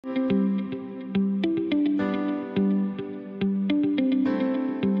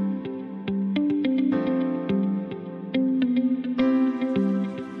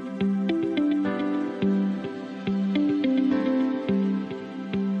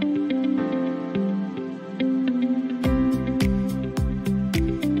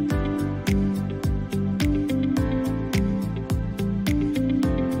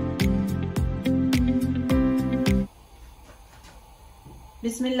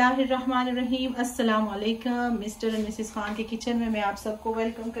बिस्मिल्लाहिर्रहमानिर्रहीम। अस्सलाम वालेकुम। मिस्टर एंड मिसेस खान के किचन में मैं आप सबको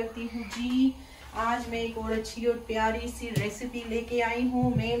वेलकम करती हूँ जी। आज मैं एक और अच्छी और प्यारी सी रेसिपी लेके आई हूँ।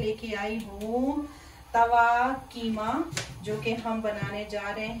 मैं लेके आई हूँ तवा कीमा, जो कि हम बनाने जा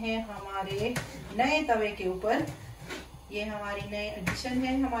रहे हैं हमारे नए तवे के ऊपर। ये हमारी नई एडिशन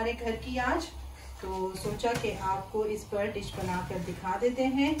है हमारे घर की आज, तो सोचा कि आपको इस पर डिश बनाकर दिखा देते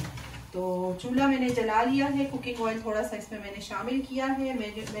हैं। तो चूल्हा मैंने जला लिया है, कुकिंग ऑयल थोड़ा सा इसमें मैंने शामिल किया है।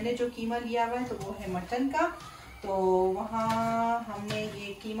 मैंने जो कीमा लिया हुआ है तो वो है मटन का। तो वहाँ हमने ये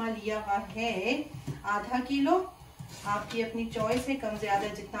कीमा लिया हुआ है आधा किलो। आपकी अपनी चॉइस है, कम ज़्यादा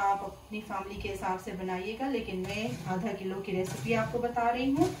जितना आप अपनी फैमिली के हिसाब से बनाइएगा, लेकिन मैं आधा किलो की रेसिपी आपको बता रही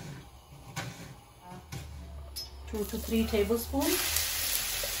हूँ। 2 to 3 tablespoon।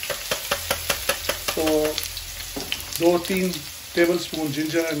 तो 2-3 tablespoon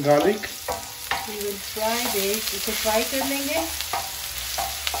ginger and garlic। We will fry this। इसे फ्राई कर लेंगे।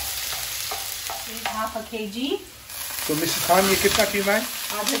 Half a KG. तो मिसेस खान ये कितना कीमा है?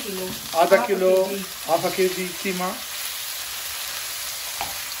 आधा किलो। आधा kilo, half a KG keema.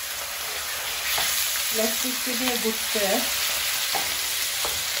 Let's just give it a good stir।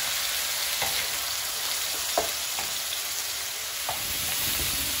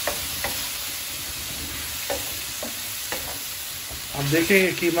 आप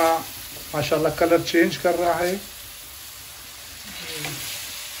देखेंगे कीमा माशाल्लाह कलर चेंज कर रहा है।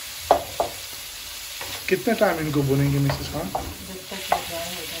 कितने टाइम इनको भुनेंगे मिसेस खान? जब तक ये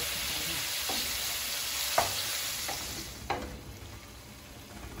ड्राई हो जाए।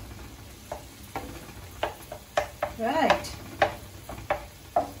 Right।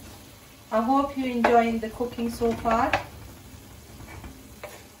 I hope you enjoying the cooking so far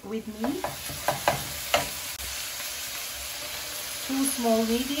with me। 2 small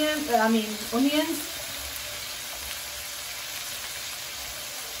onions।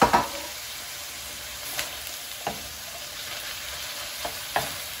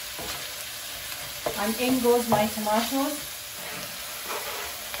 And in goes my tomatoes।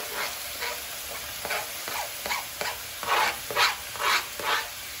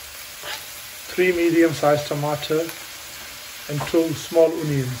 3 medium-sized tomato and 2 small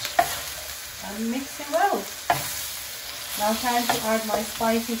onions। And mix it well। Now time to add my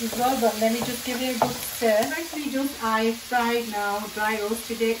spices as well, but let me just give it a good stir. Actually just I fried now, dry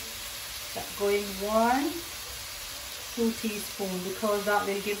roasted it. Going 1-2 teaspoons, because that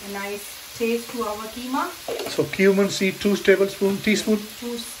will give a nice taste to our keema। So cumin seed 2 teaspoon? 2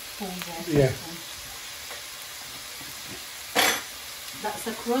 spoons. Yeah। That's a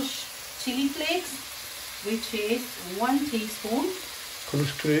crushed chili flakes, which is 1 teaspoon।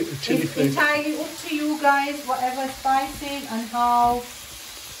 Crushed chili It's flakes। entirely up to you guys, whatever spices and how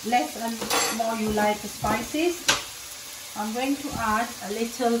less and more you like the spices। I'm going to add a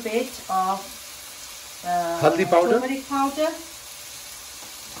little bit of haldi powder। turmeric powder।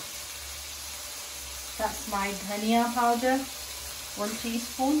 That's my dhania powder, 1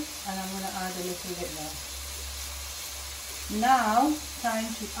 teaspoon, and I'm going to add a little bit more. Now time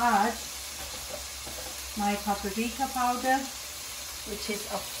to add my paprika powder, which is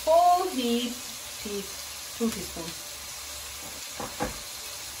a full heap, 2 teaspoons.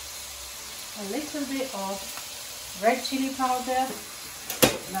 A little bit of red chili powder.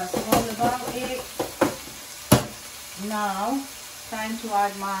 That's all about it. Now time to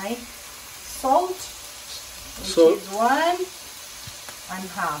add my salt, which is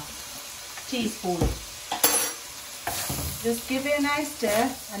 1.5 teaspoon. Just give it a nice stir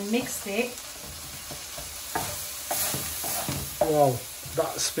and mix it. Wow,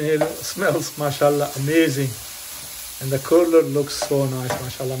 that smells mashallah amazing, and the color looks so nice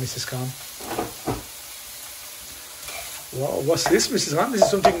mashallah, Mrs. Khan. Wow, what's this, Mrs. Khan? This is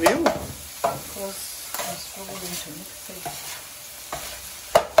something new. Of course, I'm struggling to mix it.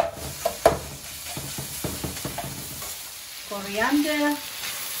 Coriander.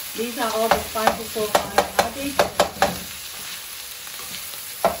 These are all the spices so far I've added.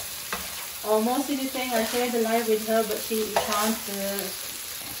 Almost in the thing I shared the live with her, but she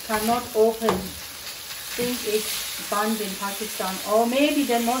cannot open. Think it's banned in Pakistan, or maybe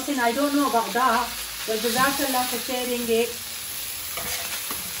they're not in. I don't know about that, but jazakallah for sharing it.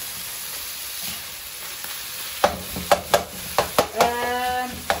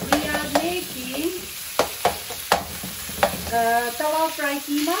 We are making tawa fry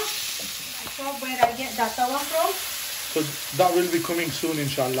keema. I saw where I get that tawa from. So that will be coming soon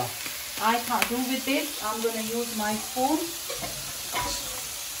inshallah. I can't do with this. I'm going to use my spoon.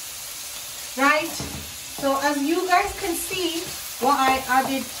 Right. So as you guys can see, what I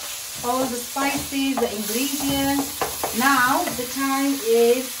added, all the spices, the ingredients, Now the time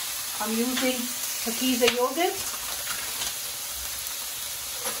is, I'm using Pakiza yogurt.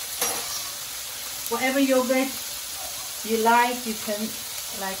 Whatever yogurt you like, you can,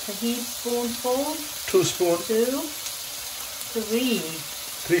 like a teaspoonful. 2 spoons. 2, 3.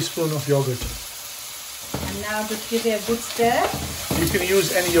 3 spoons of yogurt. And now just give it a good stir. You can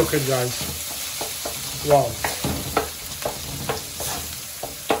use any yogurt, guys. Wow.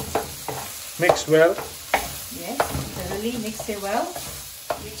 Mix well. Yes, thoroughly mix it well.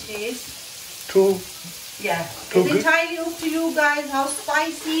 Which is 2. Yeah. It's entirely up to you guys how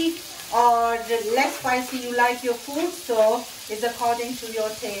spicy or less spicy you like your food. So it's according to your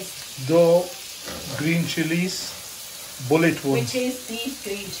taste. 2 green chilies, bullet one. Which is these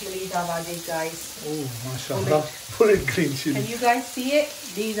green chilies are added, guys. Oh, mashallah. Bullet green chilies. Can you guys see it?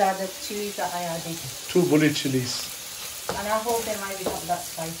 These are the chilies that I added. 2 bullet chilies. And I hope they might be not that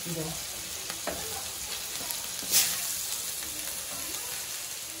spicy though.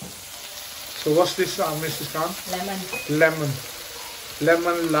 So what's this, Mrs. Khan? Lemon.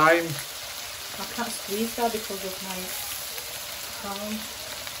 Lemon, lime. I can't squeeze that because of my crown.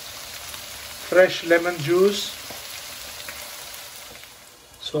 Fresh lemon juice.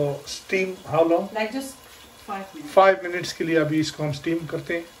 So steam how long? Like just 5 minutes. 5 minutes के लिए अभी इसको हम steam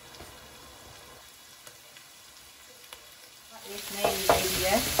करते हैं. It's nearly ready,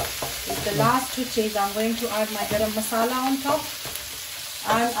 yes. It's the last touches. I'm going to add my garam masala on top.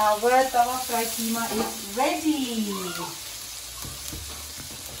 And our tawa fried keema is ready.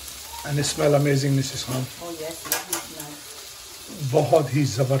 And it smells amazing, Mrs. Khan. Oh yes, it is nice. बहुत ही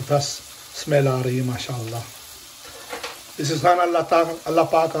ज़बरदस्त smell आ रही है माशाल्लाह. Mrs. Khan, अल्लाह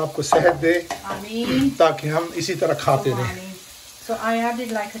पाक आपको सेहत दे. Ameen. ताकि हम इसी तरह खाते रहें. So I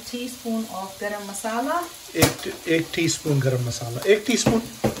added like a teaspoon of garam masala. एक टीस्पून गरम मसाला. 1 teaspoon.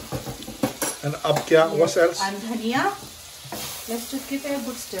 And अब क्या? Yes. What else? And dhania. Let's just give it a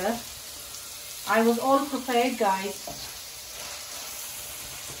good stir. I was all prepared, guys.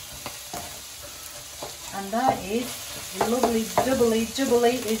 And that is lovely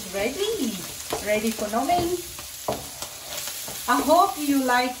jubbly is ready. Ready for numbing. I hope you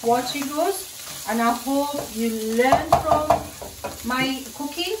like watching us, and I hope you learn from my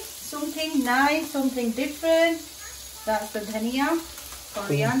cooking. Something nice, something different. That's the dhania,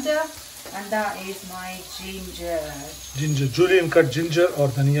 coriander. And that is my ginger. Ginger, julienne cut ginger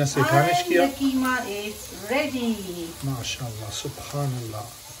और धनिया से garnish किया. And the keema is ready. माशाल्लाह, subhanallah.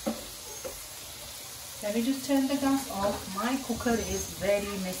 Let me just turn the gas off. My cooker is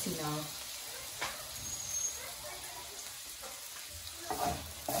very messy now.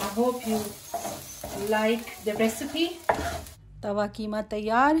 I hope you like the recipe. तवा कीमा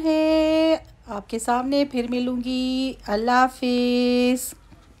तैयार है आपके सामने. फिर मिलूंगी. अल्लाह हाफिज़.